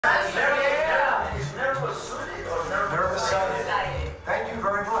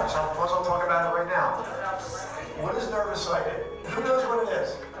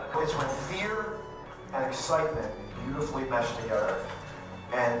it's when fear and excitement beautifully mesh together.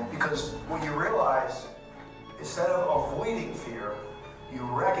 And because what you realize, instead of avoiding fear, you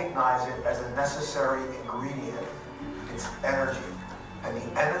recognize it as a necessary ingredient. It's energy. And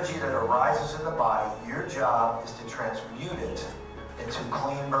the energy that arises in the body, your job is to transmute it into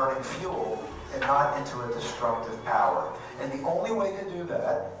clean burning fuel and not into a destructive power. And the only way to do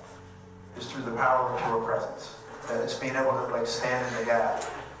that is through the power of pure presence. That it's being able to stand in the gap.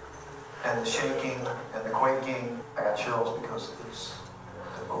 And the shaking and the quaking, I got chills because it's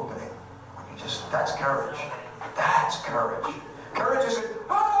the opening. When you that's courage. That's courage. Courage isn't,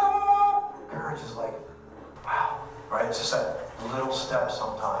 ah! Courage is like, wow, right? It's just that little step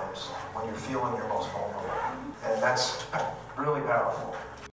sometimes when you're feeling your most vulnerable. And that's really powerful.